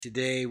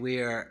Today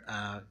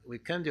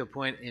we've come to a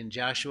point in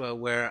Joshua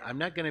where I'm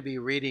not going to be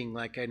reading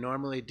like I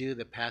normally do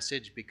the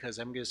passage, because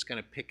I'm just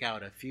going to pick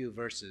out a few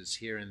verses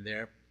here and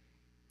there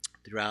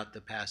throughout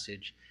the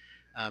passage,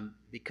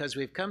 because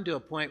we've come to a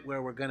point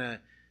where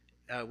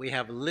we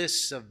have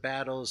lists of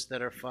battles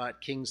that are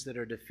fought, kings that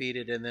are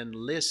defeated, and then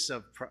lists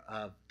of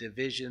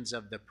divisions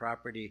of the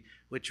property,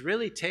 which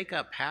really take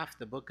up half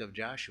the book of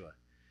Joshua.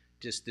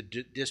 Just the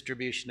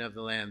distribution of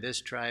the land.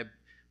 This tribe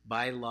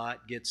by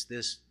lot gets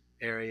this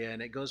area,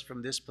 and it goes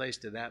from this place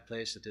to that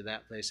place to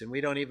that place, and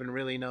we don't even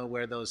really know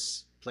where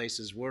those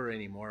places were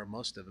anymore,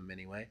 most of them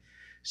anyway.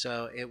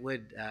 So it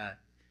would,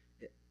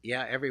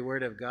 every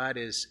word of God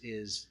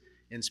is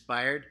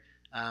inspired.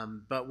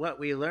 But what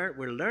we're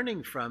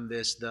learning from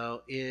this,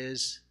 though,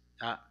 is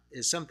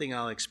something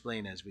I'll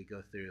explain as we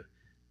go through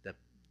the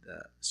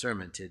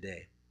sermon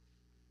today.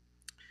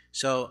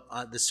 So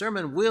the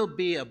sermon will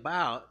be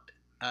about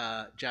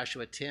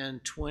Joshua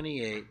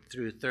 10:28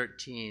 through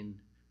 13,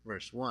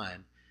 verse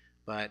 1,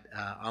 but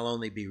I'll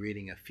only be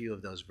reading a few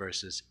of those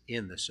verses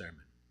in the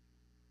sermon.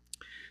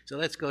 So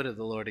let's go to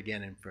the Lord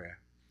again in prayer.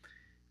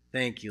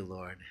 Thank you,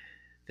 Lord.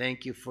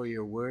 Thank you for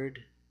your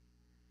word.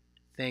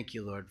 Thank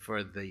you, Lord,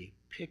 for the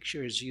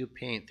pictures you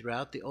paint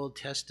throughout the Old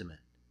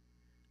Testament,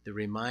 the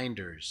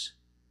reminders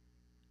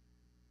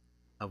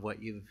of what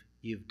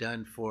you've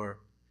done for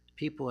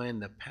people in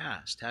the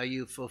past, how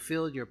you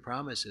fulfilled your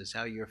promises,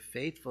 how you're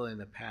faithful in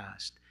the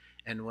past,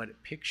 and what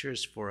it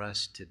pictures for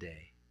us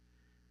today.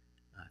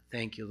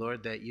 Thank you,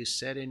 Lord, that you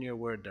said in your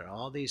word that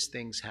all these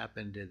things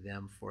happened to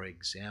them for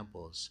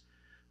examples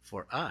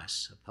for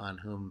us, upon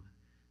whom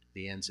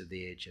the ends of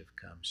the age have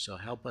come. So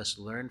help us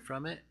learn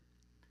from it,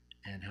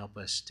 and help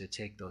us to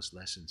take those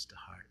lessons to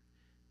heart.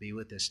 Be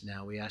with us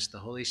now. We ask the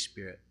Holy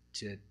Spirit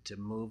to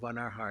move on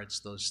our hearts,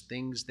 those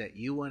things that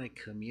you want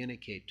to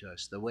communicate to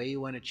us, the way you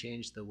want to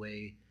change the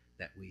way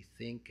that we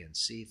think and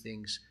see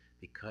things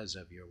because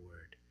of your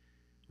word.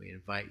 We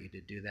invite you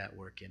to do that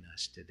work in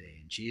us today.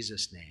 In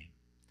Jesus' name,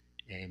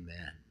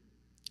 amen.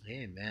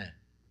 Amen.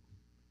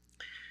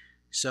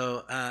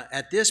 So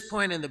at this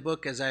point in the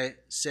book, as I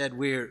said,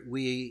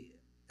 we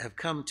have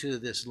come to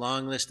this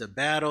long list of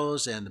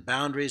battles and the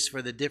boundaries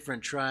for the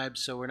different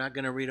tribes, so we're not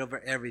going to read over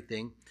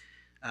everything.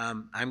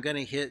 I'm going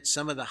to hit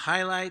some of the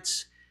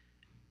highlights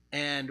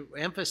and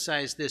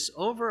emphasize this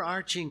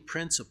overarching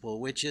principle,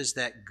 which is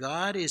that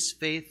God is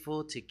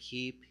faithful to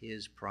keep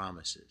his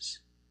promises.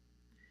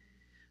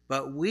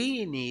 But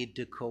we need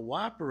to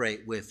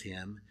cooperate with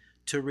him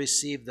to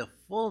receive the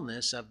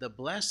fullness of the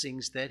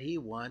blessings that he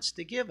wants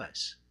to give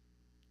us.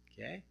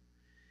 Okay?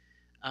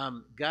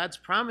 God's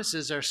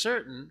promises are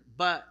certain,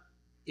 but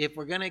if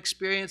we're going to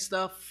experience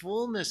the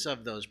fullness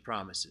of those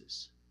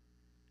promises,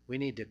 we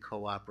need to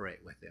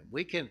cooperate with him.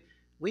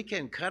 We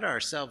can cut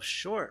ourselves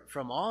short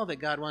from all that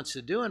God wants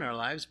to do in our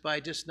lives by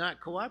just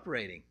not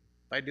cooperating,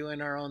 by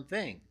doing our own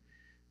thing.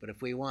 But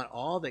if we want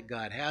all that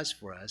God has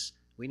for us,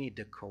 we need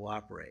to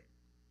cooperate.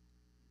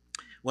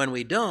 When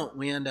we don't,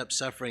 we end up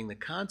suffering the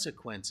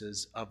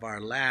consequences of our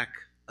lack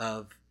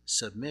of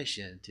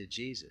submission to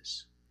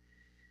Jesus.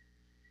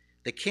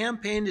 The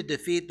campaign to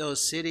defeat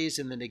those cities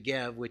in the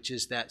Negev, which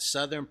is that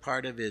southern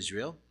part of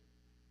Israel,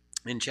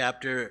 in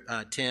chapter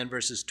 10,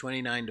 verses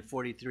 29 to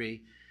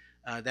 43,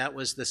 that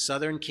was the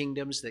southern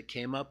kingdoms that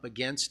came up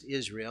against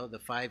Israel. The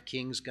 5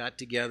 kings got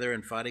together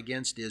and fought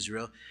against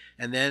Israel.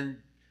 And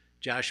then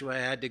Joshua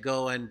had to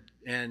go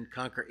and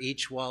conquer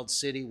each walled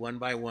city one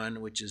by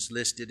one, which is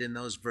listed in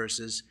those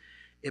verses.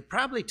 It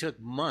probably took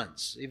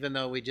months, even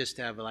though we just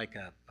have like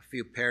a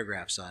few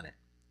paragraphs on it.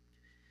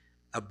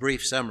 A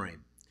brief summary.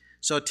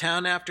 So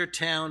town after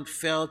town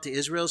fell to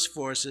Israel's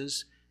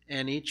forces,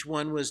 and each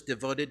one was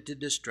devoted to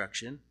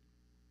destruction.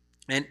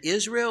 And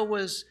Israel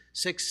was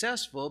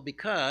successful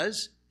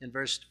because, in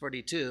verse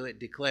 42, it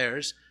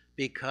declares,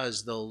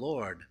 because the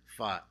Lord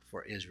fought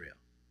for Israel.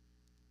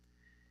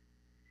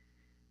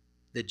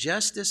 The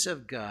justice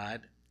of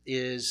God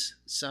is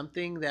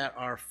something that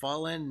our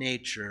fallen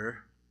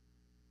nature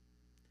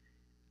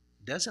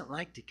doesn't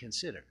like to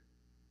consider.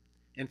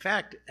 In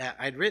fact,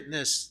 I'd written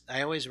this,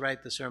 I always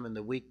write the sermon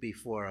the week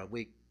before,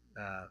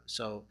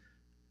 so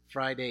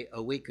Friday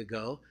a week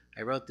ago,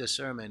 I wrote this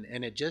sermon,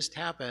 and it just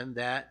happened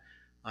that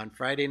on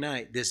Friday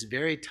night, this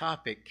very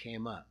topic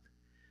came up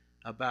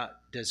about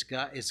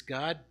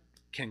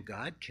can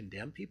God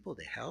condemn people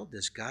to hell?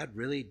 Does God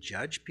really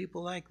judge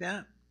people like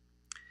that?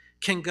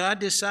 Can God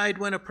decide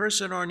when a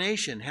person or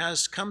nation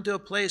has come to a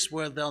place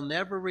where they'll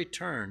never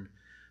return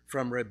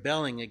from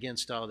rebelling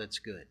against all that's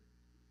good?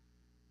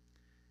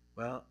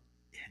 Well,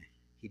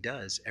 he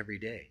does every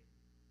day.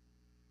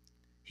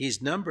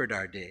 He's numbered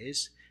our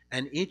days,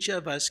 and each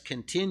of us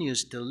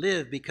continues to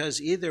live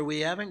because either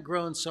we haven't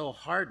grown so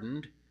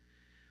hardened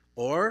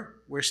or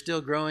we're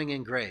still growing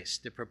in grace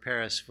to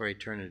prepare us for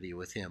eternity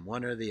with him,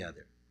 one or the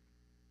other.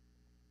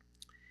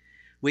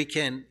 We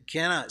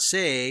cannot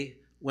say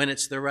when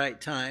it's the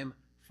right time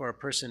for a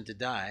person to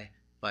die,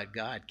 but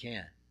God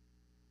can,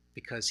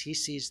 because he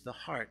sees the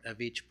heart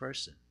of each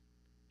person.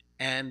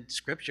 And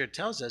Scripture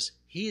tells us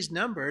he's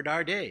numbered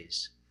our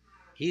days.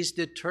 He's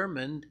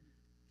determined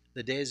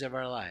the days of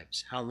our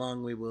lives, how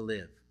long we will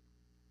live.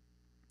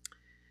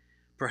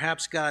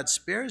 Perhaps God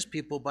spares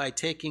people by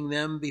taking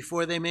them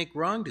before they make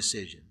wrong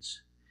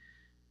decisions.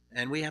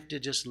 And we have to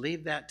just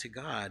leave that to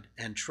God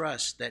and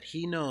trust that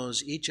He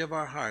knows each of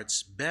our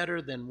hearts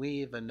better than we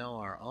even know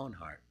our own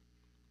heart.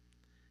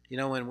 You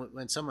know,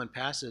 when someone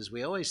passes,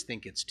 we always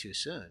think it's too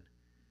soon.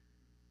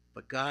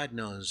 But God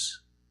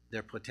knows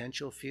their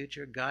potential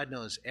future. God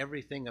knows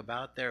everything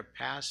about their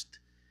past,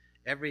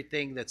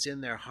 everything that's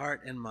in their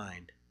heart and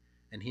mind,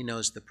 and He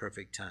knows the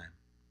perfect time.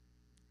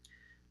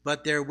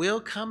 But there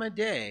will come a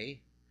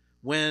day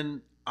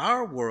when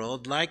our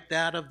world, like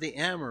that of the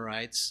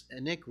Amorites,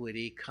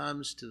 iniquity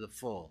comes to the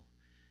full.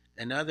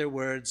 In other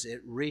words,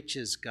 it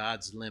reaches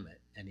God's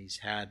limit, and He's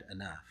had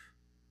enough.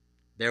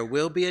 There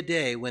will be a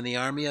day when the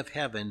army of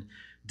heaven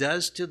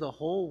does to the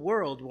whole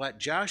world what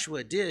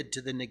Joshua did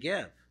to the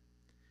Negev.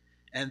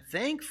 And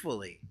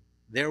thankfully,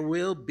 there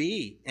will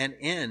be an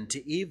end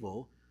to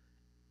evil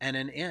and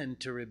an end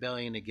to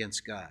rebellion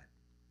against God.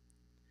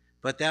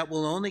 But that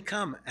will only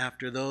come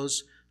after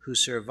those who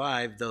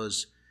survive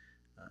those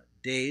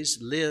days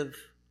live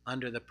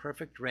under the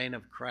perfect reign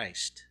of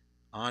Christ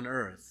on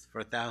earth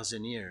for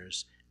 1,000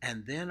 years,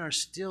 and then are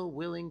still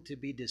willing to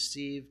be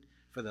deceived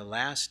for the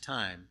last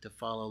time to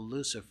follow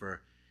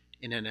Lucifer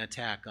in an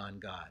attack on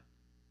God.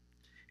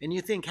 And you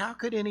think, how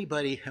could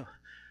anybody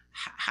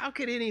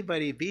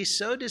be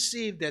so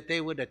deceived that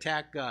they would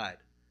attack God?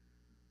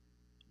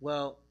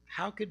 Well,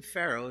 how could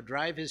Pharaoh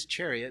drive his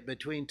chariot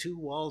between two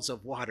walls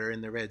of water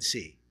in the Red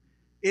Sea?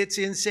 It's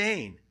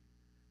insane.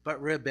 But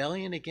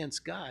rebellion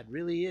against God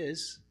really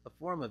is a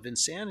form of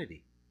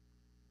insanity.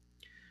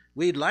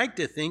 We'd like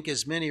to think,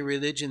 as many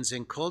religions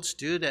and cults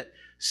do, that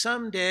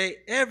someday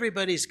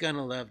everybody's going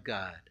to love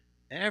God.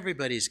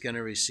 Everybody's going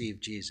to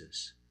receive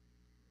Jesus.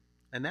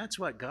 And that's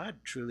what God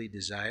truly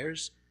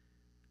desires.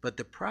 But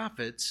the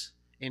prophets,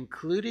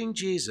 including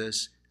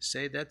Jesus,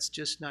 say that's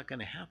just not going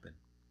to happen.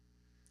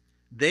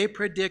 They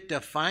predict a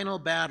final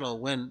battle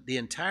when the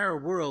entire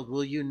world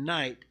will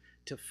unite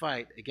to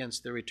fight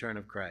against the return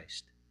of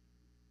Christ.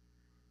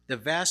 The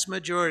vast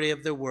majority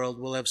of the world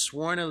will have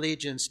sworn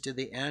allegiance to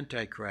the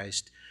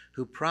Antichrist,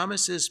 who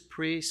promises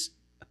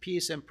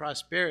peace and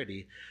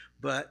prosperity,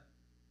 but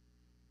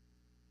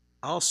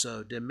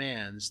also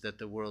demands that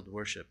the world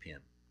worship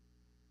him.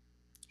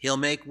 He'll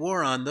make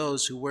war on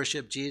those who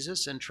worship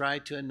Jesus and try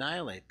to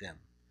annihilate them.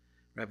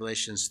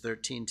 Revelations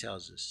 13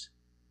 tells us.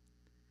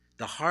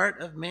 The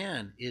heart of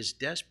man is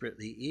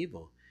desperately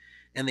evil,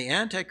 and the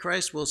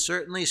Antichrist will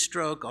certainly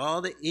stroke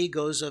all the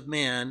egos of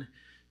man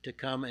to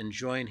come and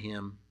join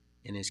him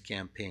in his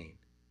campaign.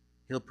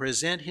 He'll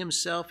present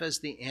himself as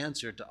the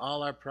answer to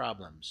all our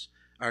problems,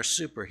 our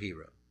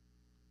superhero.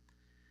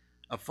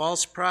 A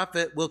false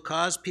prophet will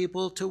cause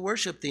people to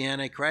worship the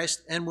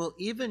Antichrist and will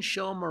even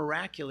show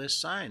miraculous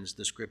signs,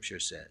 the scripture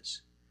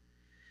says.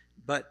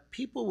 But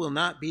people will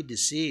not be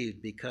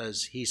deceived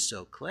because he's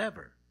so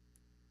clever,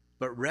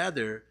 but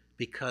rather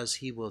because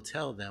he will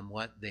tell them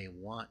what they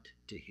want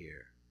to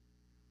hear.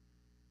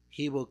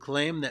 He will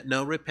claim that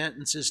no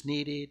repentance is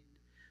needed,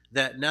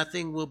 that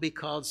nothing will be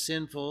called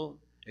sinful,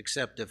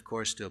 except, of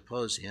course, to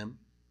oppose him.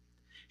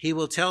 He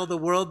will tell the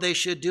world they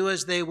should do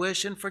as they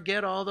wish and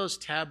forget all those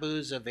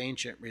taboos of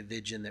ancient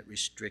religion that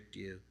restrict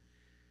you.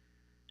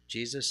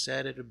 Jesus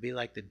said it would be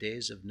like the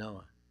days of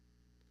Noah.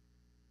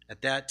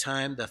 At that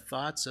time, the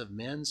thoughts of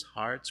men's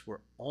hearts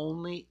were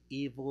only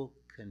evil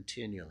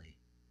continually.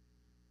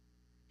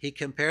 He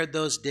compared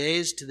those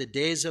days to the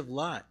days of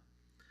Lot.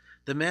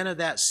 The men of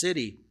that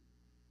city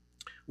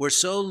were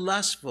so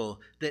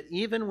lustful that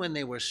even when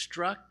they were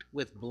struck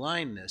with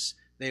blindness,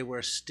 they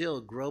were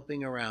still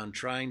groping around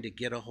trying to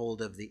get a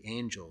hold of the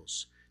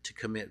angels to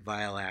commit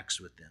vile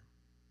acts with them.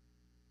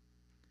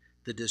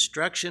 The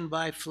destruction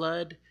by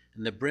flood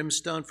and the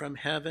brimstone from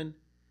heaven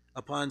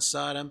upon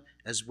Sodom,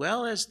 as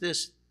well as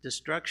this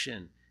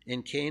destruction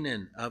in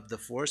Canaan of the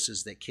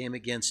forces that came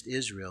against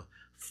Israel,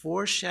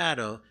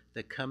 foreshadow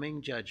the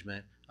coming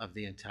judgment of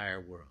the entire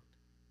world.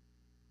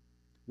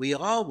 We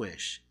all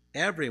wish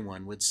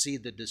everyone would see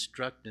the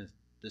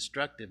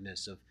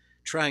destructiveness of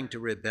trying to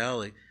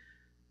rebel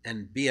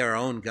and be our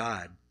own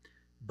God,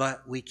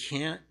 but we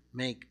can't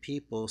make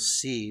people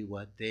see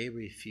what they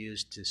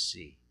refuse to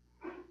see.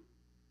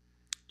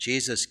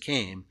 Jesus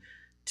came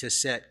to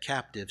set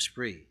captives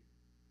free,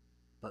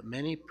 but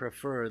many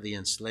prefer the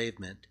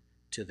enslavement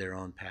to their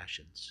own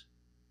passions.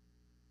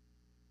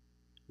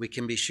 We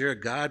can be sure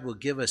God will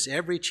give us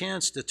every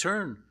chance to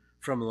turn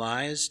from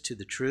lies to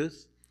the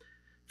truth,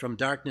 from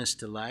darkness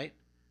to light,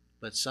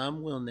 but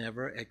some will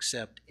never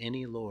accept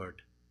any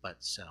Lord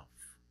but self.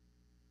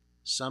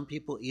 Some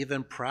people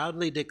even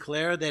proudly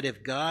declare that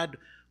if God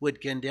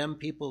would condemn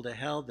people to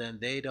hell, then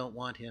they don't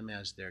want him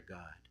as their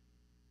God.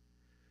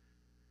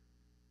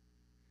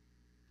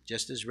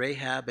 Just as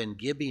Rahab and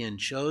Gibeon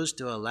chose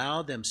to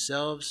ally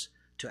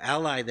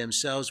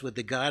themselves with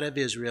the God of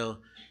Israel,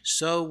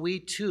 so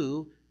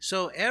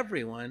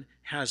everyone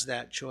has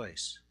that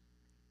choice.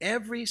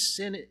 Every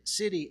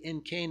city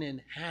in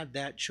Canaan had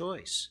that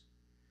choice.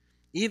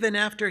 Even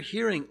after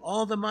hearing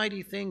all the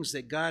mighty things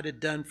that God had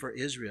done for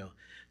Israel,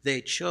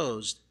 they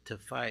chose to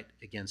fight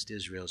against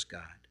Israel's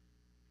God.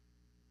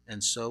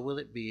 And so will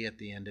it be at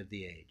the end of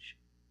the age.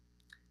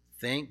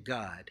 Thank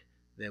God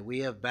that we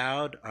have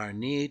bowed our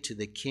knee to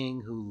the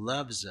King who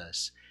loves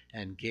us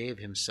and gave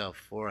himself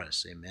for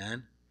us.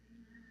 Amen.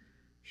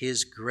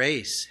 His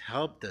grace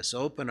helped us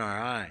open our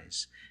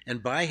eyes,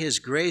 and by his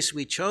grace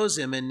we chose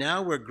him, and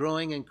now we're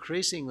growing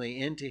increasingly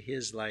into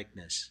his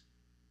likeness.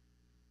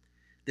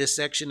 This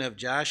section of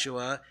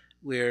Joshua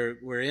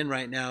we're in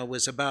right now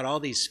was about all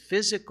these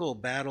physical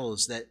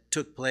battles that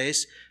took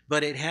place,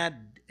 but it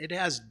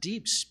has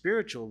deep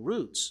spiritual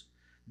roots.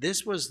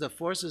 This was the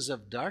forces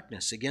of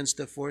darkness against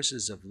the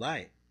forces of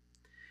light.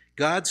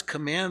 God's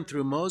command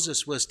through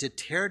Moses was to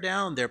tear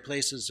down their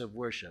places of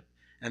worship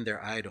and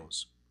their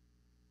idols.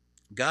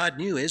 God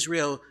knew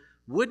Israel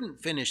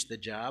wouldn't finish the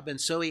job, and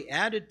so he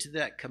added to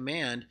that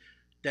command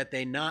that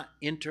they not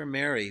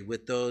intermarry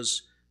with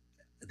those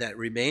that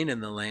remain in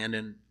the land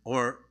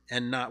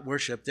and not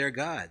worship their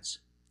gods.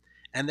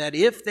 And that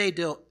if they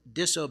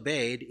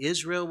disobeyed,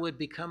 Israel would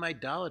become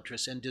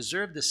idolatrous and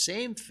deserve the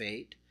same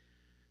fate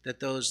that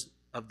those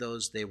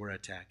they were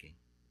attacking.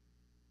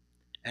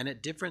 And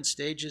at different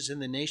stages in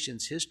the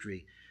nation's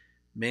history,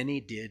 many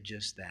did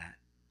just that.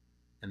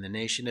 And the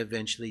nation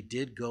eventually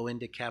did go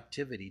into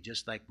captivity,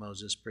 just like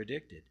Moses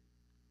predicted.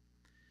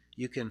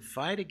 You can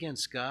fight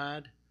against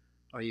God,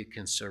 or you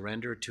can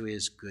surrender to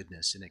his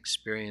goodness and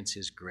experience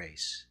his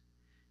grace.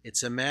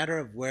 It's a matter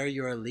of where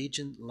your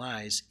allegiance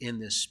lies in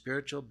this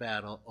spiritual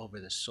battle over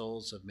the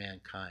souls of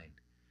mankind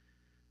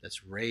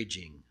that's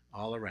raging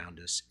all around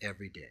us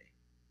every day.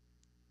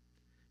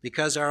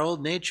 Because our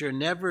old nature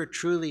never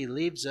truly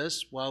leaves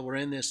us while we're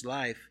in this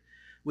life,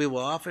 we will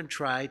often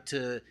try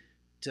to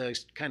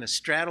kind of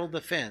straddle the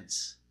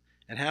fence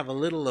and have a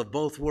little of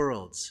both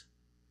worlds.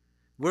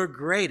 We're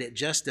great at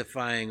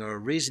justifying or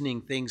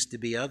reasoning things to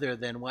be other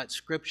than what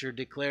Scripture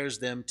declares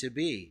them to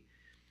be.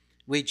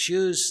 We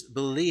choose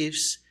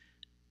beliefs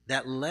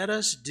that let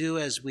us do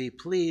as we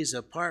please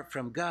apart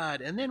from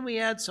God, and then we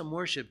add some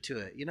worship to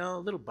it. A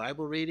little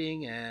Bible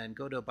reading and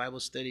go to a Bible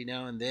study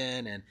now and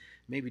then and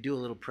maybe do a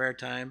little prayer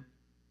time.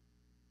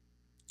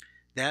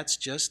 That's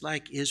just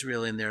like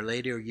Israel in their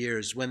later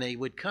years when they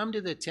would come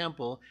to the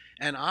temple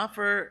and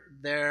offer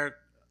their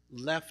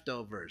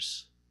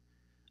leftovers,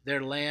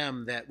 their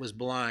lamb that was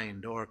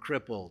blind or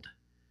crippled,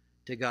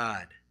 to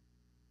God,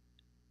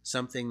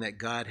 something that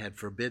God had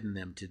forbidden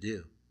them to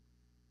do.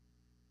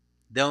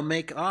 They'll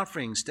make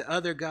offerings to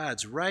other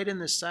gods right in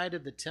the side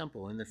of the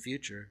temple in the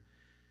future.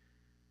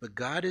 But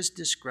God is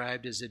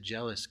described as a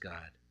jealous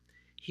God.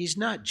 He's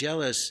not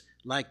jealous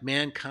like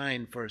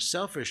mankind for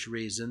selfish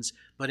reasons,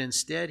 but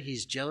instead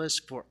he's jealous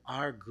for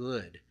our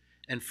good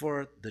and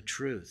for the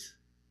truth.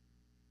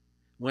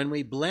 When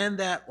we blend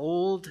that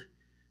old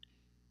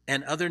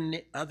and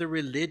other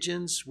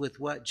religions with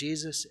what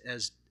Jesus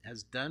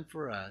has done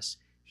for us,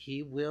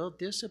 he will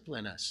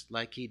discipline us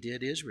like he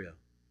did Israel.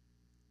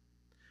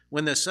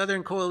 When the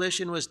Southern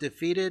Coalition was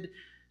defeated,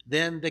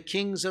 then the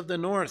kings of the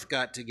north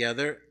got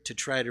together to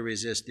try to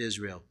resist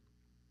Israel.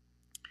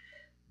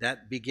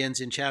 That begins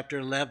in chapter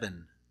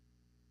 11.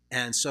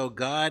 And so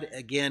God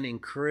again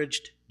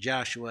encouraged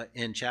Joshua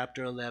in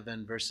chapter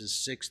 11, verses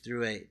 6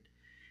 through 8.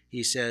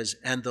 He says,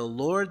 "And the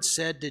Lord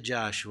said to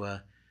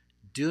Joshua,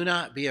 'Do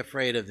not be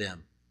afraid of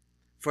them,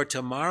 for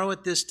tomorrow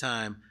at this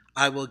time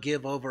I will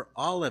give over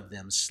all of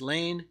them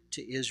slain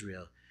to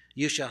Israel.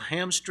 You shall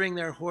hamstring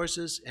their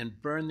horses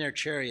and burn their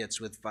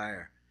chariots with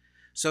fire.'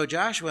 So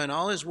Joshua and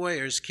all his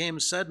warriors came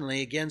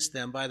suddenly against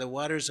them by the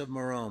waters of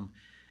Merom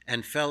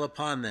and fell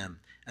upon them,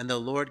 and the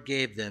Lord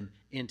gave them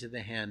into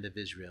the hand of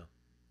Israel."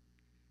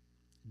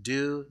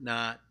 Do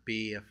not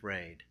be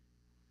afraid.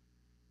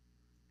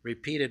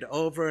 Repeated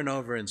over and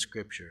over in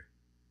Scripture.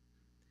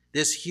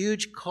 This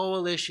huge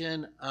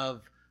coalition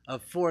of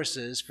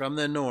forces from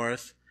the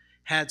north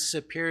had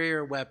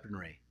superior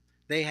weaponry.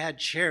 They had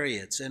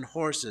chariots and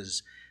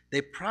horses.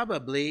 They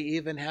probably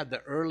even had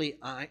the early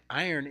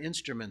iron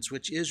instruments,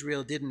 which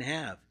Israel didn't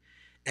have.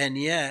 And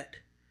yet,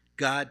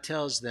 God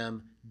tells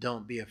them,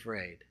 don't be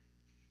afraid.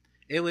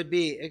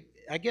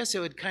 I guess it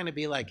would kind of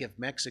be like if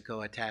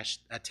Mexico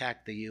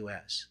attacked the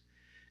U.S.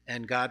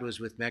 and God was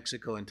with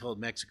Mexico and told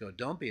Mexico,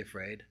 don't be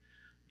afraid.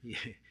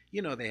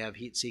 They have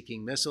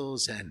heat-seeking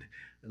missiles and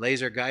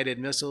laser-guided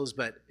missiles,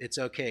 but it's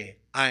okay.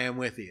 I am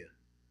with you.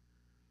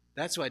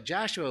 That's what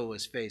Joshua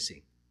was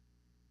facing.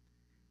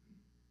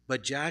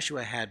 But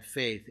Joshua had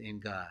faith in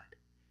God,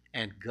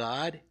 and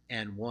God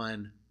and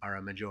one are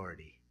a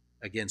majority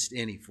against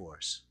any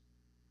force.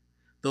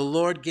 The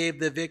Lord gave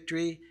the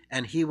victory,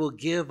 and he will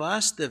give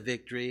us the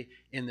victory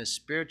in the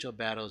spiritual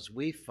battles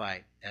we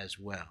fight as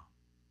well.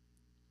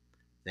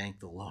 Thank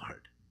the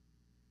Lord.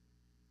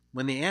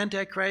 When the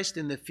Antichrist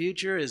in the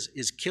future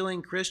is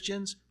killing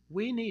Christians,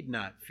 we need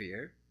not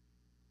fear.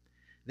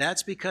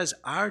 That's because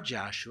our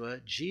Joshua,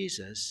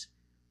 Jesus,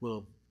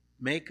 will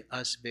make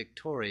us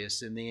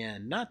victorious in the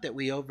end. Not that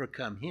we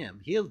overcome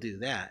him. He'll do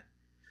that.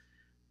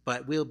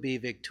 But we'll be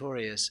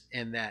victorious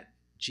in that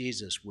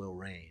Jesus will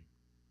reign.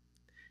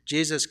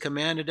 Jesus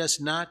commanded us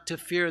not to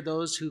fear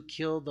those who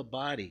kill the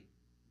body,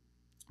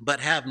 but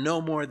have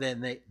no more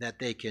that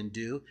they can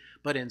do.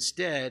 But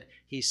instead,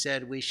 he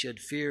said we should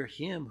fear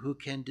him who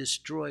can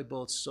destroy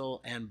both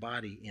soul and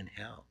body in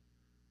hell.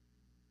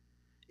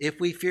 If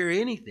we fear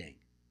anything,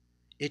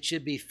 it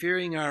should be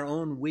fearing our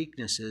own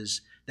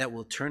weaknesses that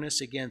will turn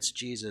us against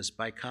Jesus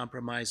by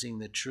compromising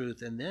the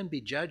truth and then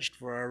be judged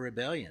for our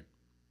rebellion.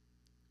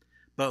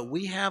 But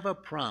we have a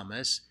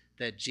promise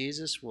that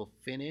Jesus will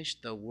finish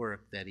the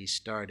work that he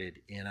started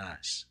in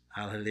us.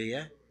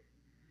 Hallelujah.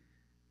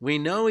 We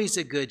know he's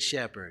a good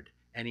shepherd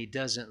and he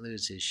doesn't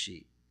lose his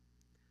sheep.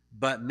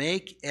 But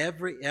make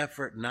every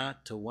effort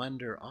not to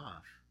wander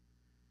off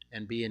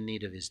and be in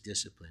need of his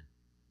discipline.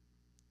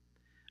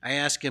 I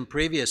asked in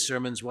previous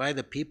sermons why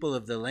the people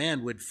of the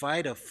land would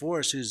fight a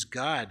force whose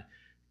God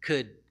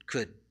could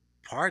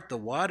part the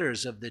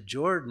waters of the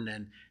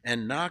Jordan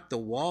and knock the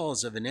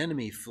walls of an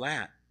enemy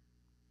flat.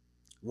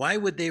 Why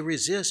would they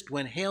resist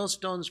when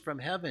hailstones from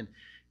heaven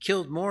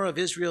killed more of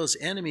Israel's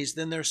enemies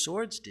than their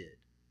swords did?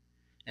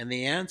 And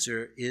the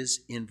answer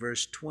is in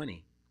verse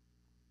 20.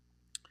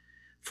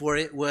 For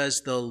it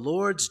was the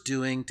Lord's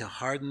doing to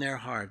harden their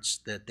hearts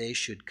that they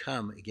should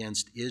come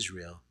against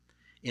Israel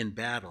in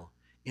battle,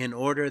 in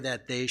order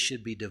that they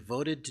should be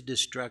devoted to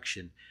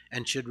destruction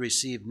and should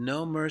receive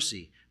no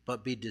mercy,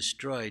 but be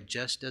destroyed,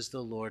 just as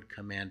the Lord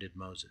commanded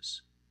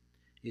Moses.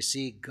 You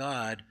see,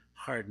 God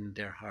hardened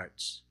their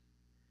hearts,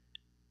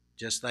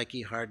 just like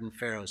he hardened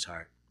Pharaoh's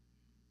heart.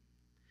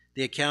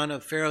 The account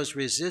of Pharaoh's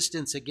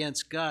resistance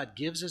against God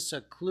gives us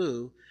a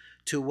clue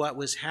to what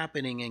was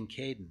happening in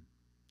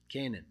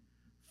Canaan.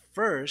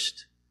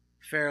 First,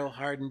 Pharaoh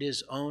hardened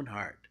his own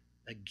heart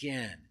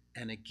again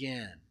and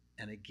again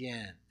and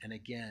again and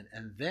again.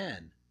 And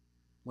then,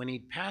 when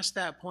he'd passed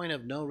that point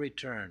of no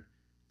return,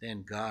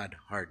 then God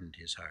hardened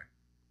his heart.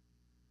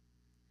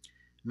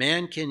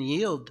 Man can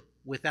yield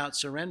without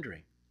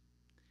surrendering.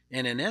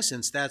 And in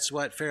essence, that's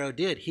what Pharaoh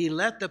did. He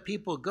let the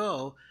people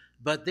go,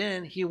 but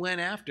then he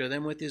went after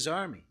them with his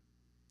army.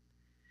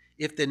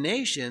 If the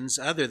nations,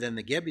 other than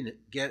the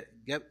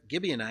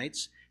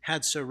Gibeonites,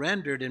 had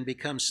surrendered and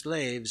become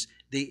slaves,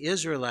 the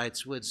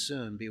Israelites would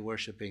soon be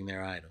worshiping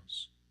their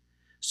idols.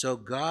 So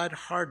God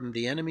hardened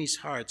the enemy's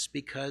hearts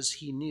because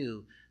he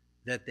knew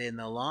that in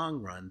the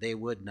long run they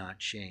would not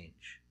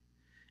change.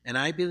 And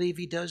I believe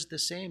he does the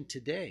same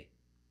today.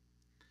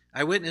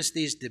 I witnessed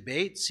these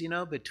debates,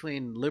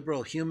 between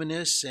liberal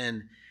humanists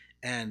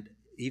and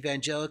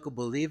evangelical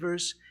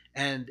believers,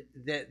 and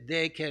that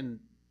they can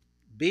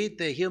beat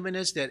the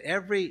humanist at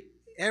every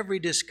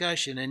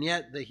discussion, and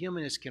yet the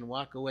humanist can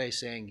walk away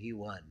saying he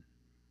won.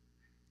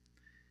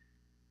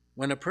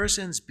 When a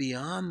person's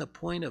beyond the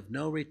point of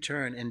no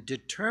return and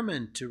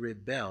determined to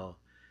rebel,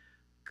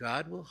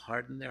 God will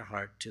harden their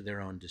heart to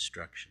their own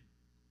destruction.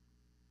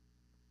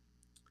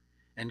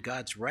 And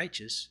God's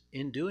righteous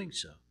in doing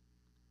so.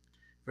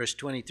 Verse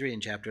 23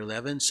 in chapter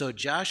 11, so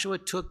Joshua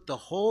took the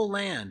whole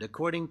land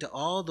according to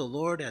all the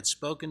Lord had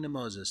spoken to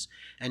Moses,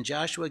 and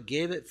Joshua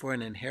gave it for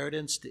an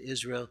inheritance to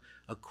Israel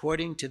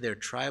according to their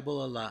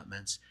tribal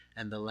allotments,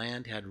 and the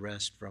land had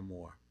rest from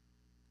war.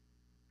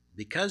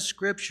 Because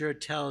Scripture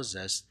tells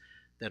us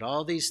that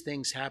all these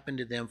things happened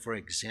to them for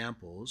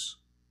examples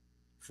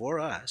for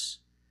us,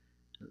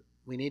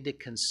 we need to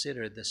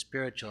consider the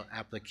spiritual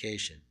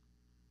application.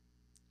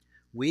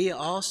 We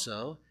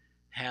also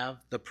have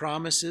the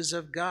promises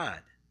of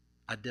God,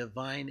 a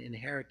divine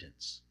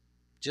inheritance.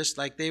 Just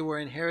like they were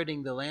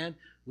inheriting the land,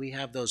 we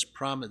have those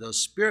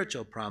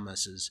spiritual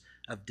promises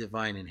of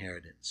divine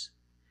inheritance.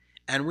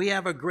 And we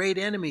have a great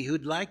enemy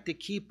who'd like to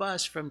keep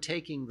us from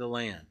taking the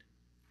land.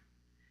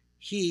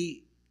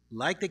 He,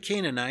 like the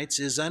Canaanites,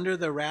 is under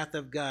the wrath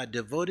of God,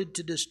 devoted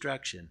to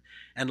destruction.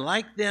 And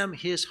like them,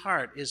 his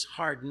heart is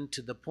hardened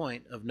to the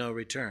point of no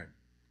return.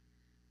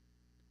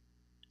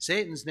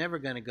 Satan's never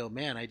going to go,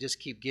 man, I just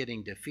keep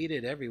getting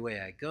defeated every way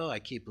I go. I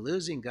keep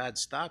losing. God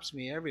stops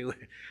me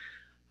everywhere.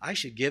 I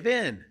should give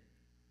in.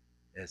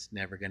 That's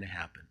never going to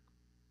happen.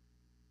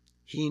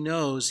 He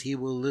knows he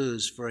will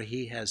lose, for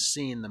he has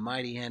seen the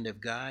mighty hand of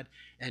God,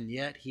 and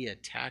yet he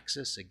attacks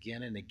us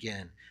again and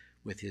again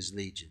with his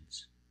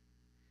legions.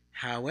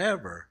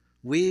 However,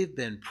 we've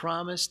been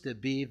promised to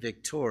be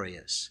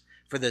victorious,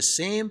 for the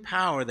same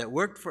power that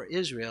worked for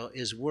Israel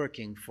is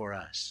working for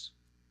us.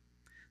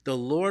 The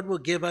Lord will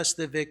give us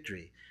the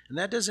victory. And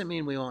that doesn't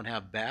mean we won't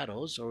have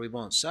battles or we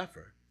won't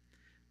suffer,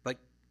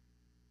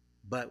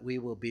 but we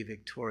will be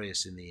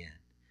victorious in the end.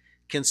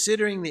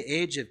 Considering the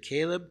age of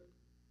Caleb,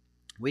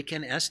 we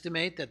can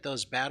estimate that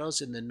those battles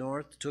in the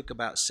north took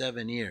about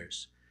 7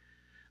 years.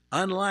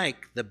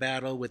 Unlike the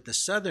battle with the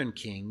southern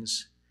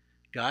kings,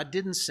 God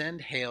didn't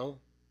send hail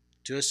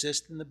to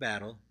assist in the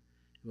battle.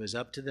 It was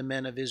up to the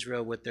men of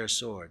Israel with their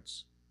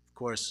swords, of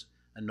course,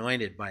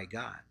 anointed by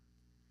God.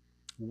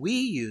 We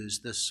use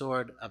the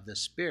sword of the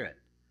Spirit,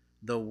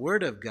 the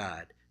Word of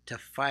God, to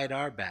fight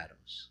our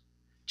battles,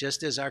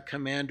 just as our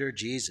commander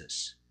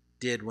Jesus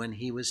did when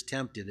he was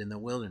tempted in the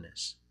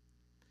wilderness.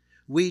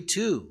 We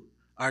too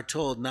are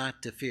told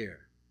not to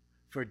fear,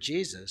 for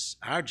Jesus,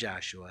 our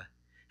Joshua,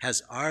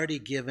 has already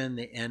given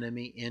the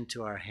enemy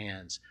into our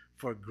hands.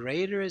 For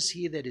greater is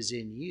he that is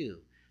in you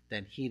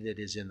than he that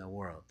is in the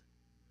world.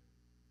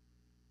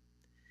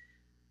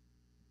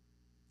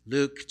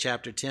 Luke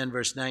chapter 10,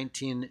 verse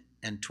 19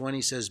 and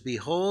 20 says,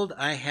 Behold,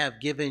 I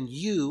have given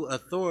you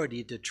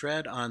authority to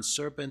tread on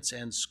serpents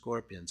and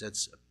scorpions.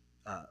 That's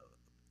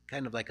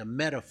kind of like a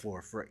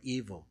metaphor for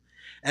evil.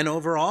 And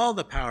over all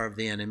the power of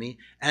the enemy,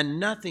 and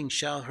nothing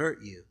shall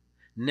hurt you.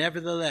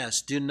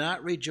 Nevertheless, do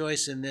not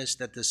rejoice in this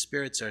that the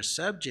spirits are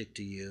subject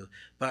to you,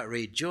 but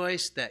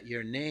rejoice that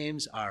your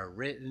names are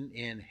written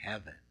in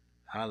heaven.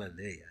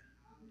 Hallelujah.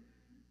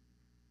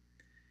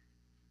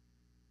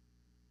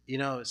 You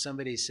know,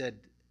 somebody said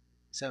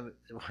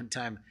one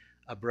time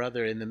a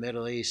brother in the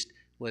Middle East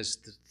was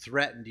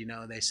threatened.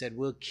 They said,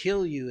 we'll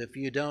kill you if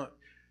you don't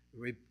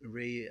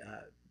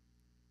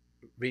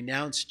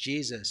renounce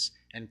Jesus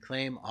and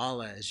claim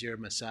Allah as your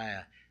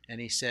Messiah. And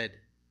he said,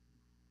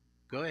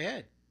 go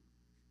ahead.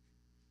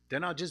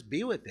 Then I'll just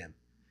be with him.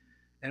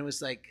 And it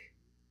was like,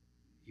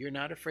 you're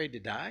not afraid to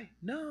die?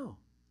 No.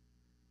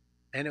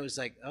 And it was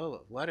like,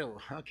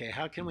 okay,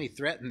 how can we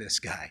threaten this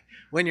guy?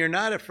 When you're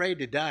not afraid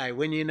to die,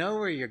 when you know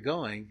where you're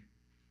going,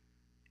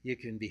 you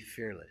can be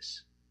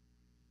fearless.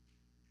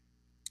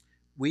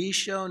 We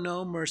show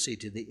no mercy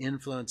to the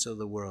influence of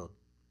the world,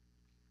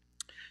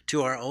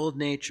 to our old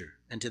nature,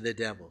 and to the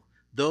devil.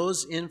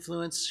 Those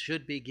influences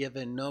should be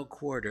given no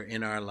quarter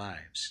in our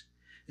lives.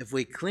 If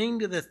we cling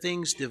to the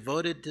things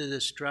devoted to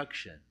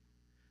destruction,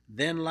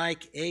 then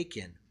like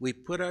Achan, we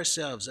put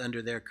ourselves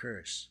under their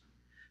curse.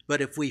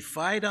 But if we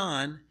fight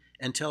on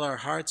until our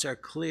hearts are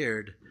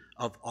cleared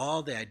of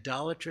all the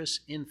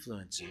idolatrous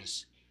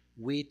influences,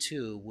 we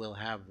too will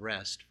have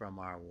rest from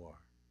our war.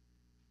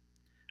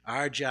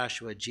 Our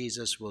Joshua,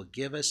 Jesus, will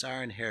give us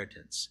our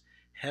inheritance,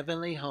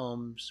 heavenly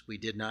homes we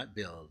did not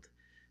build,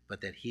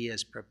 but that he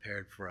has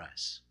prepared for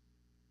us.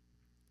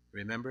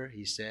 Remember,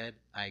 he said,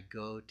 I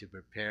go to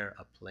prepare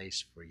a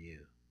place for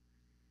you.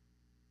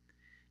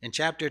 In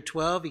chapter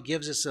 12, he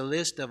gives us a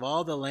list of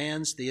all the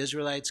lands the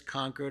Israelites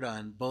conquered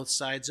on both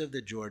sides of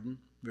the Jordan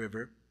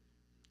River.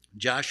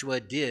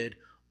 Joshua did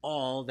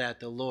all that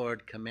the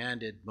Lord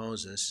commanded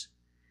Moses.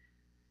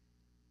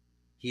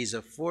 He's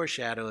a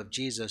foreshadow of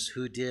Jesus,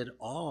 who did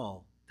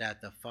all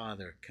that the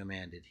Father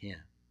commanded him.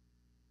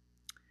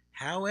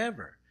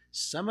 However,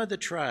 some of the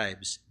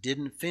tribes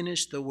didn't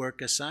finish the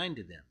work assigned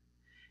to them.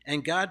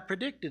 And God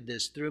predicted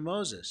this through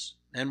Moses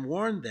and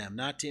warned them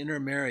not to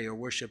intermarry or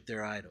worship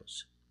their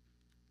idols.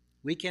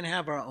 We can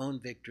have our own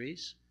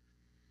victories.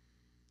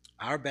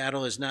 Our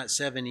battle is not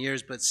 7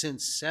 years, but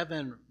since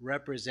 7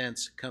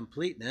 represents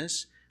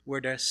completeness,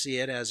 we're to see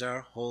it as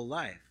our whole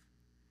life.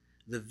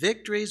 The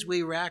victories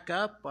we rack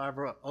up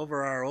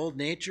over our old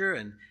nature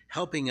and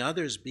helping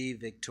others be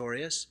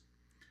victorious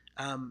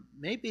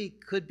maybe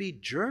could be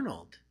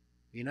journaled.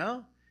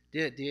 Do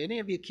any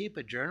of you keep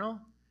a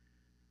journal?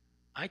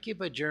 I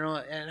keep a journal,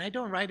 and I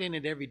don't write in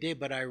it every day,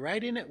 but I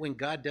write in it when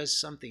God does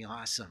something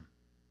awesome.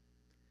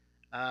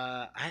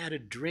 I had a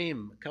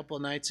dream a couple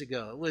nights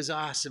ago. It was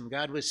awesome.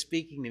 God was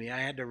speaking to me. I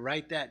had to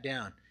write that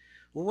down.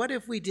 Well, what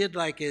if we did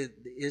like it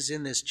is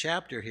in this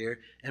chapter here,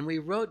 and we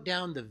wrote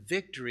down the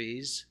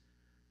victories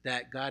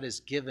that God has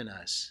given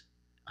us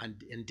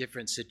in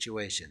different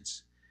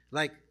situations?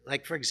 Like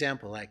for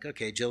example,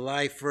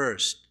 July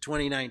 1st,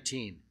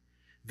 2019,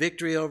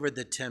 victory over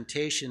the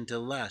temptation to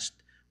lust,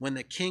 when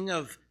the king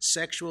of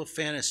sexual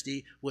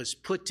fantasy was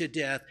put to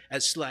death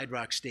at Slide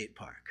Rock State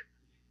Park.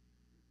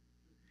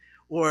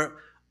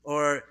 Or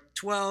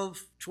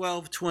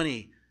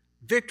 12/12/20,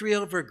 victory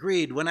over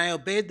greed, when I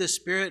obeyed the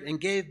Spirit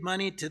and gave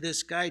money to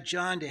this guy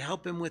John to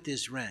help him with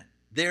his rent.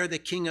 There the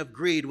king of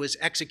greed was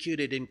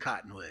executed in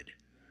Cottonwood.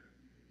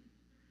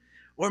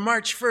 Or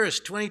March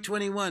 1st,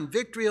 2021,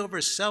 victory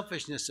over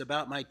selfishness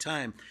about my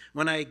time,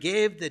 when I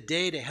gave the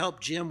day to help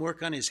Jim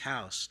work on his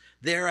house.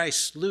 There I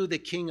slew the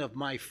king of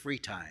my free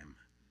time.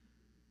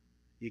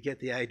 You get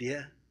the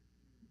idea?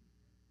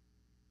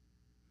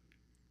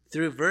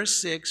 Through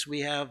verse 6,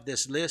 we have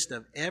this list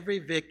of every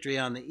victory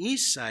on the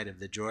east side of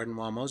the Jordan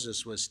while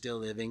Moses was still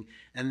living.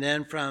 And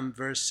then from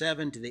verse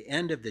 7 to the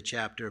end of the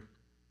chapter,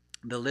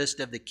 the list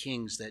of the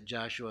kings that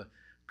Joshua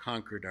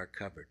conquered are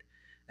covered.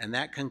 And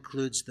that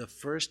concludes the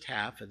first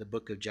half of the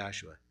book of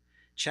Joshua.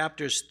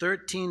 Chapters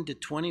 13 to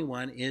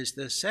 21 is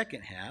the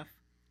second half,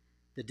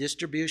 the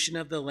distribution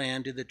of the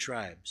land to the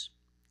tribes.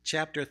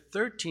 Chapter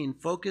 13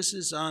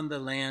 focuses on the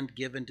land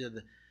given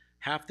to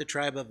half the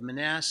tribe of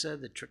Manasseh,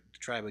 the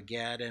tribe of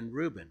Gad, and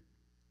Reuben.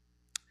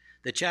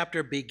 The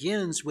chapter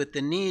begins with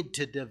the need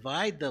to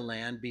divide the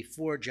land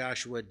before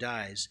Joshua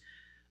dies,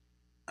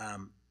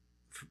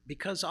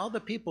 because all the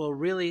people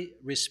really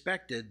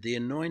respected the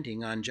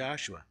anointing on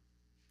Joshua.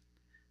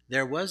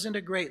 There wasn't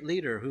a great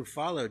leader who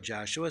followed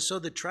Joshua, so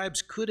the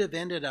tribes could have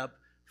ended up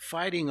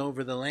fighting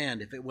over the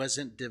land if it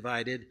wasn't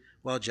divided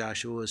while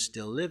Joshua was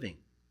still living.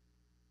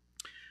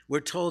 We're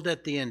told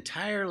that the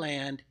entire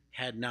land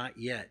had not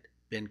yet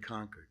been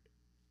conquered.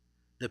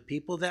 The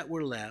people that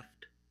were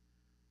left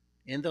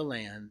in the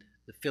land,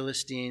 the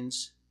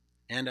Philistines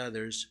and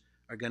others,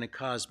 are going to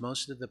cause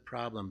most of the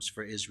problems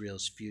for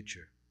Israel's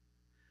future.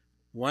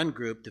 One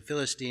group, the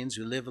Philistines,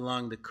 who live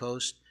along the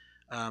coast,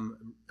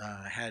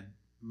 had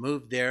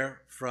moved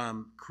there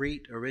from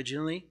Crete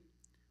originally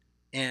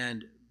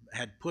and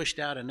had pushed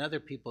out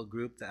another people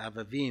group, the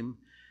Avavim,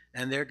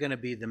 and they're going to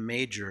be the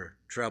major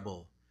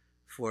trouble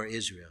for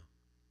Israel.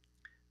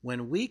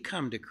 When we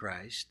come to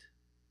Christ,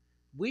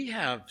 we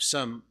have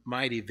some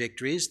mighty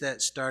victories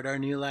that start our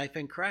new life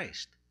in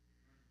Christ.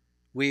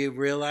 We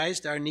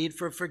realized our need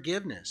for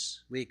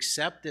forgiveness. We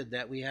accepted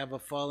that we have a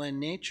fallen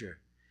nature,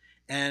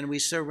 and we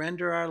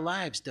surrender our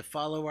lives to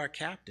follow our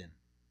captain.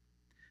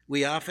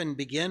 We often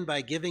begin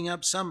by giving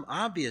up some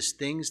obvious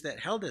things that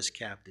held us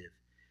captive.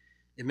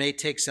 It may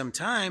take some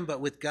time, but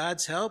with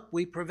God's help,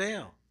 we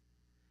prevail.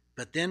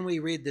 But then we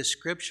read the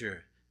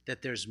scripture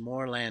that there's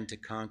more land to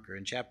conquer.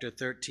 In chapter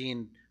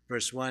 13,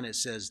 verse 1, it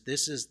says,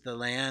 "This is the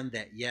land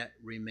that yet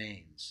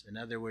remains." In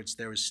other words,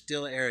 there is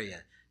still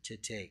area to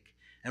take.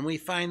 And we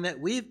find that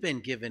we've been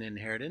given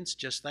inheritance,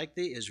 just like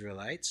the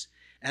Israelites,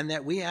 and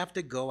that we have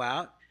to go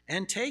out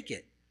and take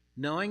it,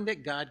 knowing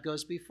that God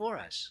goes before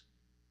us.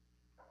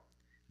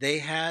 They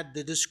had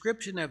the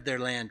description of their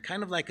land,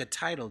 kind of like a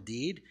title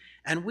deed,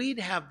 and we'd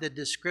have the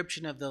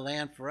description of the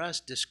land for us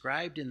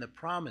described in the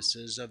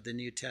promises of the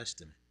New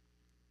Testament.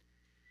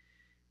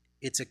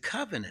 It's a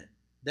covenant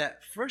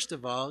that, first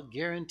of all,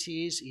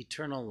 guarantees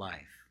eternal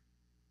life.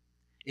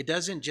 It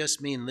doesn't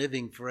just mean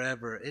living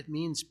forever. It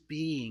means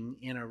being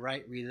in a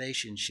right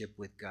relationship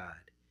with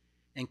God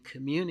and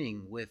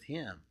communing with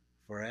Him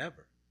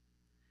forever.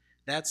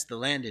 That's the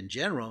land in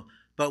general,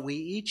 but we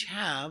each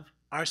have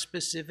our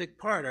specific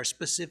part, our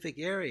specific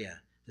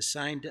area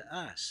assigned to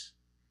us.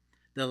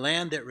 The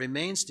land that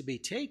remains to be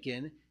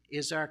taken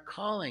is our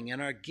calling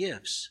and our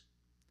gifts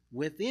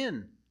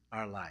within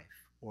our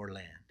life or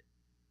land.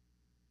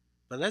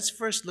 But let's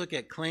first look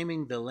at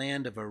claiming the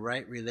land of a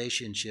right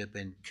relationship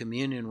and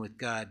communion with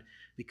God,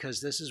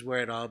 because this is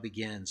where it all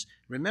begins.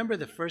 Remember,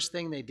 the first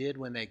thing they did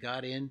when they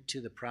got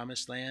into the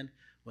promised land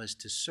was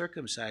to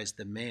circumcise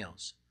the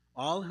males.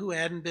 All who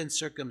hadn't been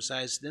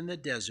circumcised in the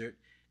desert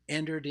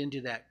entered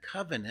into that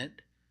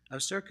covenant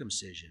of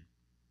circumcision.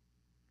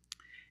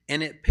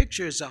 And it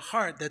pictures a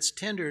heart that's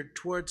tender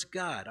towards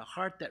God, a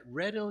heart that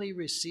readily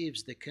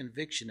receives the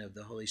conviction of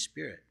the Holy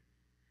Spirit.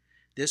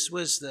 This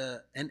was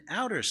an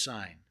outer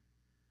sign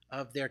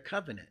of their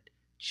covenant,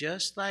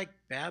 just like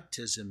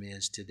baptism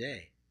is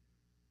today.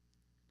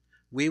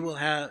 We're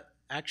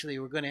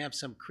going to have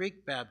some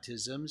creek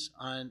baptisms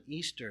on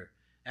Easter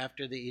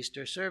after the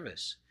Easter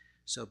service.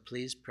 So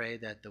please pray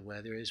that the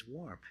weather is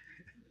warm.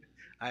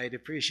 I'd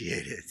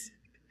appreciate it.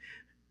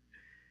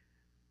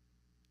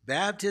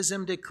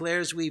 Baptism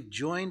declares we've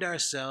joined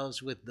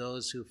ourselves with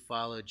those who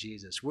follow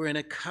Jesus. We're in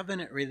a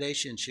covenant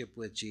relationship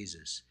with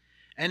Jesus.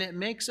 And it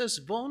makes us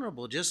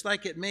vulnerable, just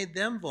like it made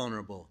them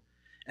vulnerable.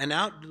 An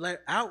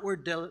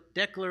outward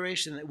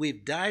declaration that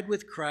we've died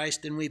with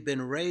Christ and we've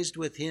been raised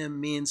with Him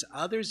means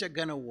others are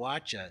going to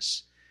watch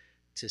us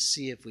to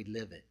see if we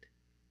live it.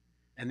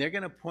 And they're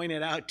going to point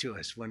it out to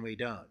us when we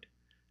don't.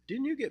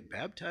 Didn't you get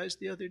baptized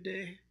the other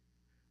day?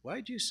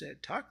 Why'd you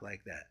talk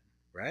like that,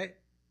 right?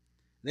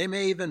 They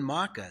may even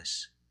mock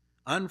us,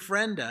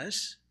 unfriend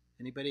us.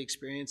 Anybody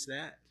experience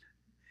that?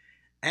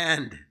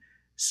 And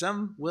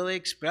some will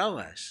expel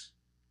us.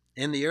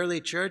 In the early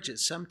church, it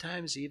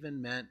sometimes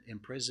even meant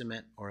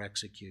imprisonment or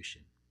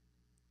execution.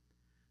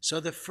 So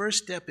the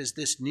first step is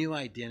this new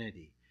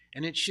identity,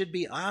 and it should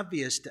be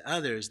obvious to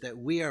others that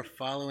we are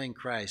following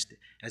Christ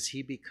as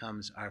He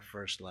becomes our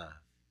first love.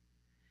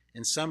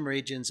 In some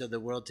regions of the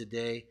world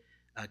today,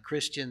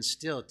 Christians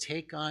still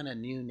take on a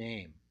new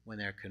name when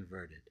they're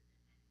converted.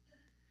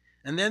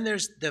 And then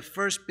there's the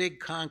first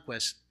big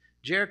conquest.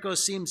 Jericho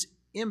seems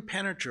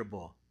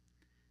impenetrable,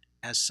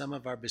 as some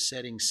of our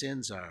besetting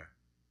sins are.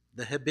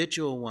 The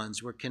habitual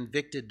ones we're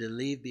convicted to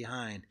leave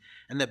behind,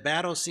 and the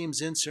battle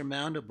seems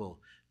insurmountable,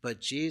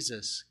 but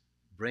Jesus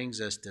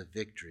brings us to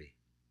victory.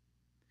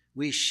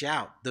 We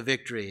shout the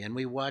victory, and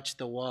we watch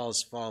the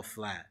walls fall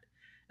flat.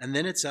 And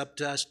then it's up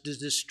to us to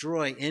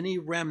destroy any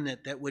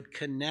remnant that would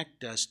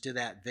connect us to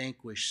that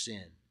vanquished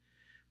sin.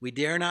 We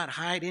dare not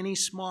hide any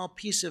small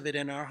piece of it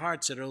in our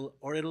hearts,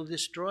 or it'll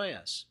destroy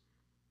us.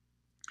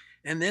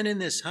 And then in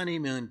this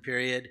honeymoon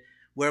period,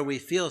 where we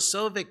feel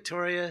so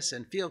victorious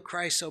and feel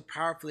Christ so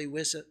powerfully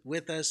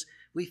with us,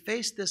 we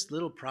face this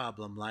little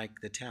problem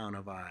like the town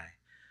of Ai,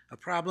 a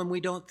problem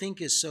we don't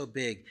think is so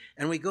big,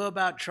 and we go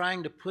about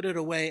trying to put it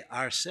away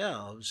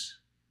ourselves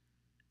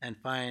and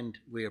find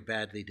we are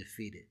badly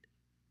defeated.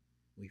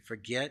 We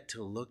forget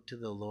to look to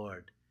the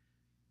Lord,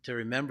 to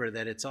remember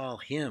that it's all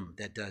Him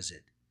that does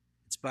it.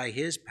 It's by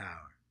His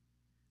power.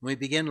 We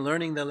begin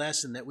learning the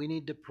lesson that we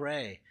need to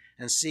pray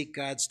and seek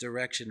God's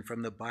direction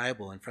from the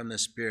Bible and from the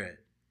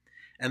Spirit.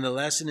 And the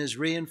lesson is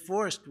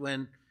reinforced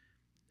when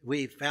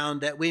we found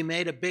that we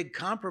made a big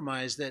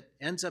compromise that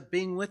ends up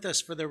being with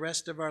us for the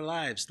rest of our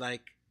lives,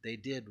 like they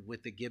did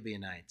with the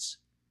Gibeonites.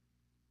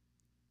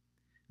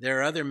 There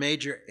are other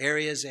major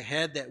areas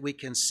ahead that we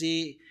can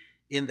see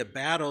in the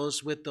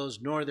battles with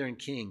those northern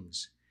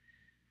kings.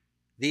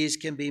 These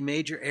can be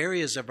major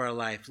areas of our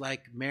life,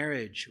 like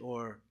marriage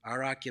or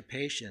our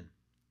occupation.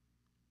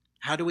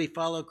 How do we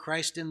follow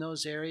Christ in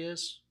those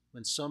areas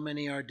when so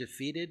many are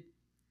defeated?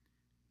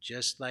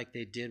 Just like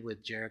they did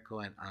with Jericho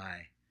and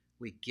Ai,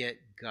 we get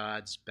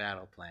God's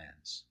battle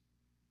plans.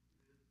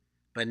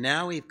 But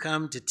now we've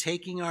come to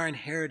taking our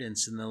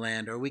inheritance in the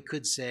land, or we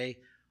could say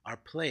our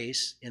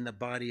place in the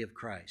body of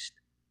Christ.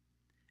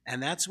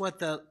 And that's what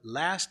the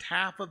last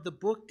half of the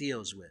book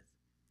deals with.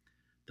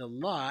 The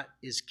lot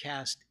is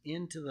cast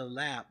into the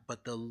lap,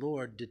 but the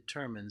Lord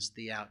determines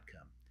the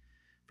outcome.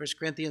 1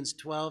 Corinthians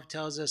 12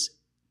 tells us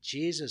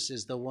Jesus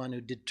is the one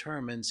who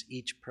determines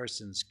each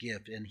person's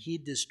gift, and he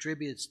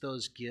distributes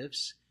those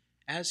gifts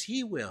as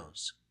he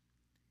wills.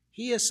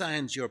 He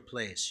assigns your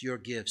place, your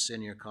gifts,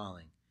 and your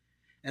calling.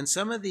 And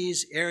some of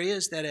these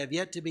areas that have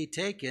yet to be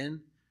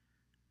taken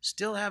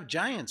still have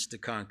giants to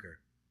conquer.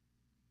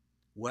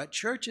 What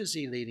church is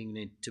he leading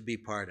me to be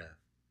part of?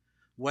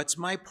 What's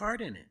my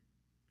part in it?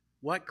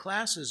 What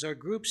classes or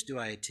groups do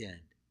I attend?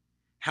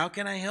 How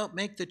can I help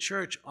make the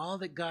church all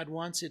that God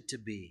wants it to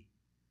be?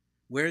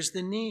 Where's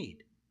the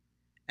need?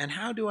 And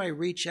how do I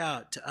reach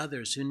out to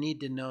others who need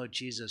to know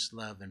Jesus'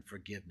 love and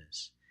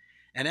forgiveness?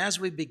 And as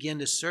we begin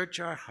to search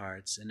our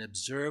hearts and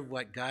observe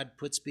what God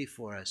puts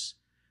before us,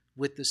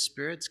 with the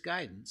Spirit's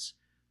guidance,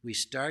 we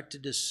start to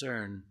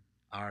discern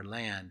our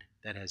land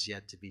that has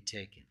yet to be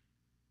taken.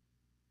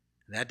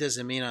 That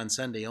doesn't mean on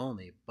Sunday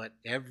only, but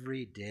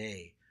every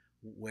day,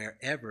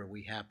 wherever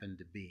we happen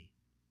to be.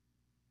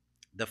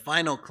 The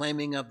final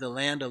claiming of the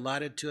land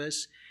allotted to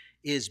us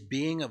is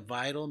being a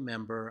vital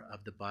member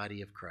of the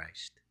body of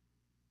Christ,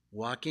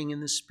 walking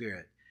in the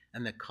Spirit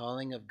and the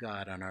calling of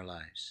God on our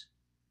lives.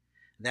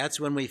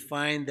 That's when we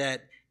find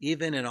that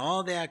even in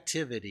all the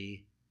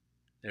activity,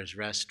 there's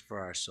rest for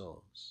our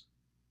souls.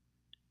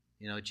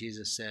 You know,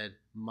 Jesus said,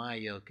 "My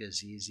yoke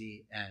is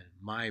easy and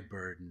my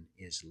burden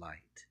is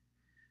light."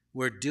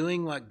 We're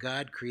doing what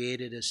God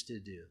created us to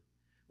do.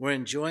 We're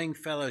enjoying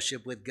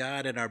fellowship with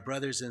God and our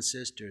brothers and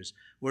sisters.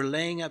 We're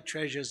laying up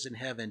treasures in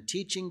heaven,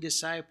 teaching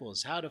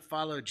disciples how to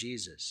follow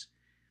Jesus,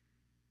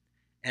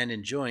 and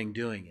enjoying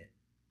doing it.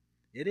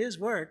 It is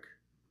work,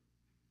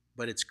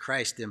 but it's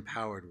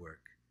Christ-empowered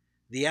work.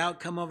 The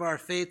outcome of our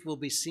faith will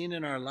be seen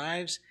in our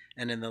lives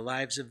and in the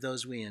lives of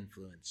those we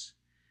influence.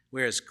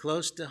 We're as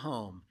close to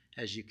home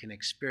as you can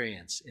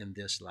experience in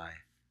this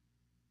life.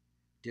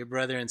 Dear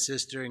brother and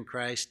sister in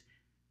Christ,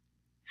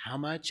 how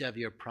much of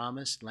your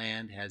promised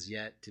land has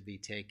yet to be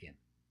taken?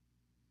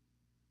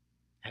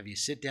 Have you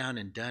sit down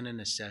and done an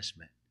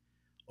assessment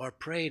or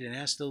prayed and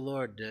asked the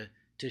Lord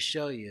to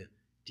show you,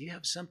 do you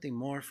have something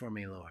more for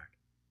me, Lord?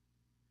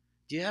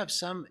 Do you have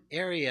some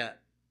area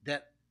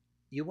that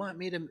you want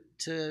me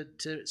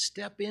to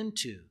step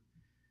into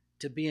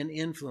to be an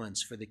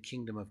influence for the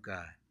kingdom of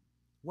God?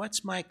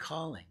 What's my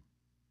calling?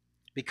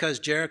 Because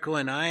Jericho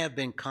and Ai have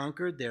been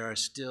conquered, there are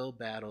still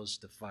battles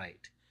to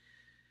fight.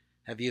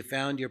 Have you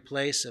found your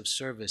place of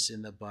service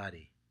in the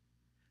body?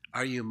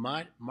 Are you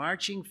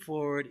marching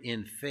forward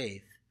in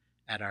faith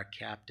at our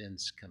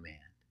captain's command,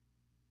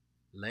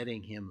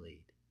 letting him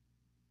lead?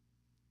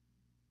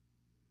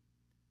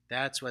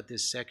 That's what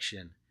this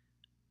section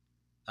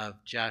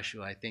of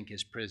Joshua, I think,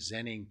 is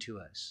presenting to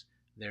us.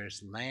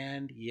 There's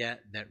land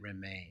yet that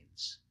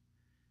remains.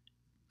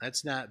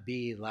 Let's not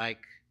be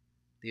like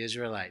the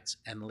Israelites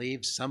and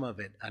leave some of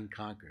it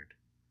unconquered.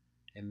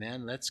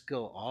 Amen. Let's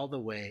go all the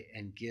way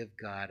and give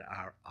God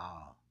our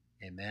all.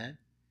 Amen.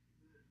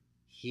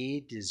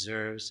 He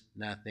deserves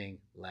nothing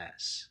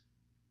less.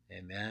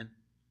 Amen.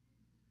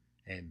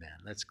 Amen.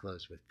 Let's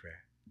close with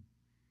prayer.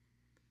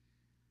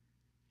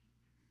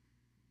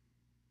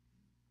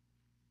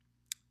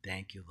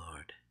 Thank you,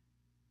 Lord.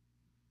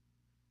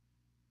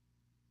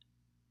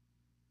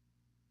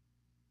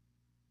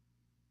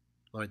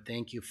 Lord,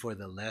 thank you for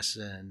the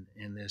lesson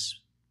in this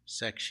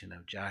section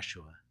of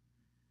Joshua,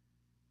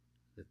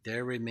 that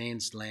there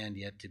remains land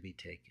yet to be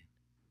taken.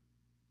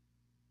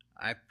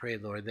 I pray,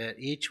 Lord, that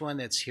each one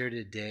that's here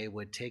today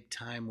would take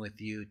time with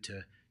you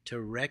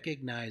to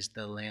recognize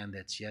the land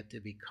that's yet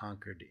to be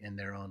conquered in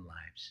their own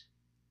lives.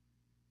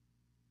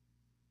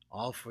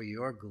 All for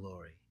your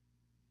glory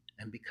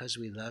and because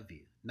we love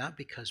you, not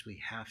because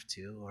we have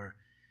to or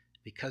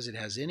because it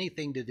has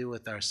anything to do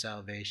with our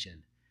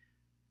salvation,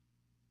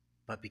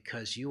 but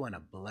because you want to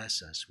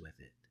bless us with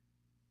it.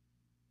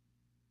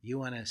 You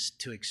want us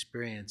to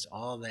experience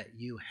all that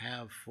you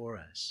have for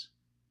us,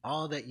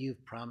 all that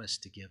you've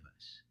promised to give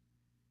us.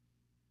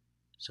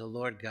 So,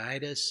 Lord,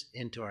 guide us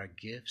into our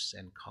gifts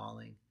and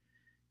calling.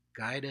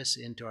 Guide us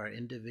into our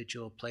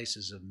individual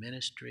places of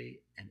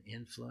ministry and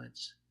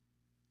influence.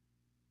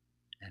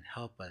 And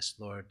help us,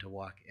 Lord, to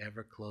walk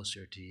ever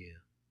closer to you.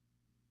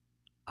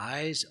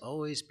 Eyes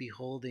always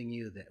beholding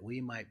you, that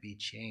we might be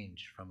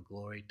changed from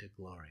glory to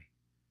glory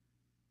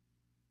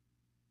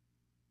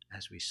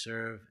as we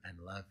serve and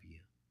love you.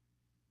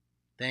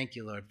 Thank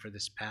you, Lord, for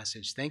this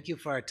passage. Thank you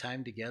for our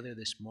time together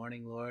this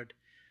morning, Lord.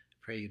 I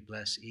pray you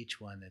bless each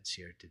one that's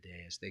here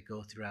today as they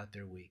go throughout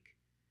their week.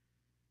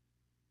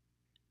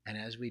 And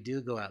as we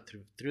do go out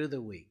through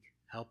the week,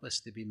 Help us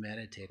to be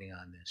meditating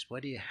on this.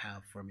 What do you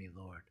have for me,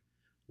 Lord?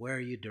 Where are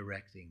you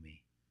directing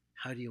me?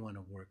 How do you want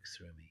to work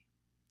through me?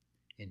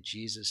 In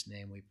Jesus'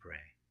 name we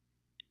pray.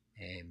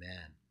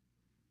 Amen.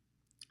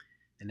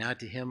 And now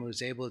to him who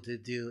is able to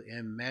do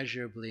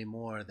immeasurably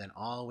more than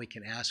all we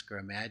can ask or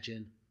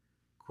imagine,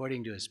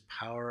 according to his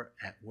power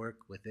at work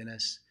within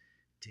us,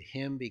 to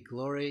him be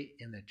glory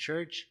in the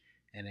church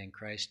and in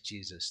Christ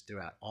Jesus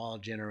throughout all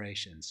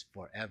generations,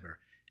 forever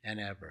and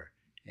ever.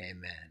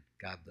 Amen.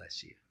 God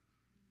bless you.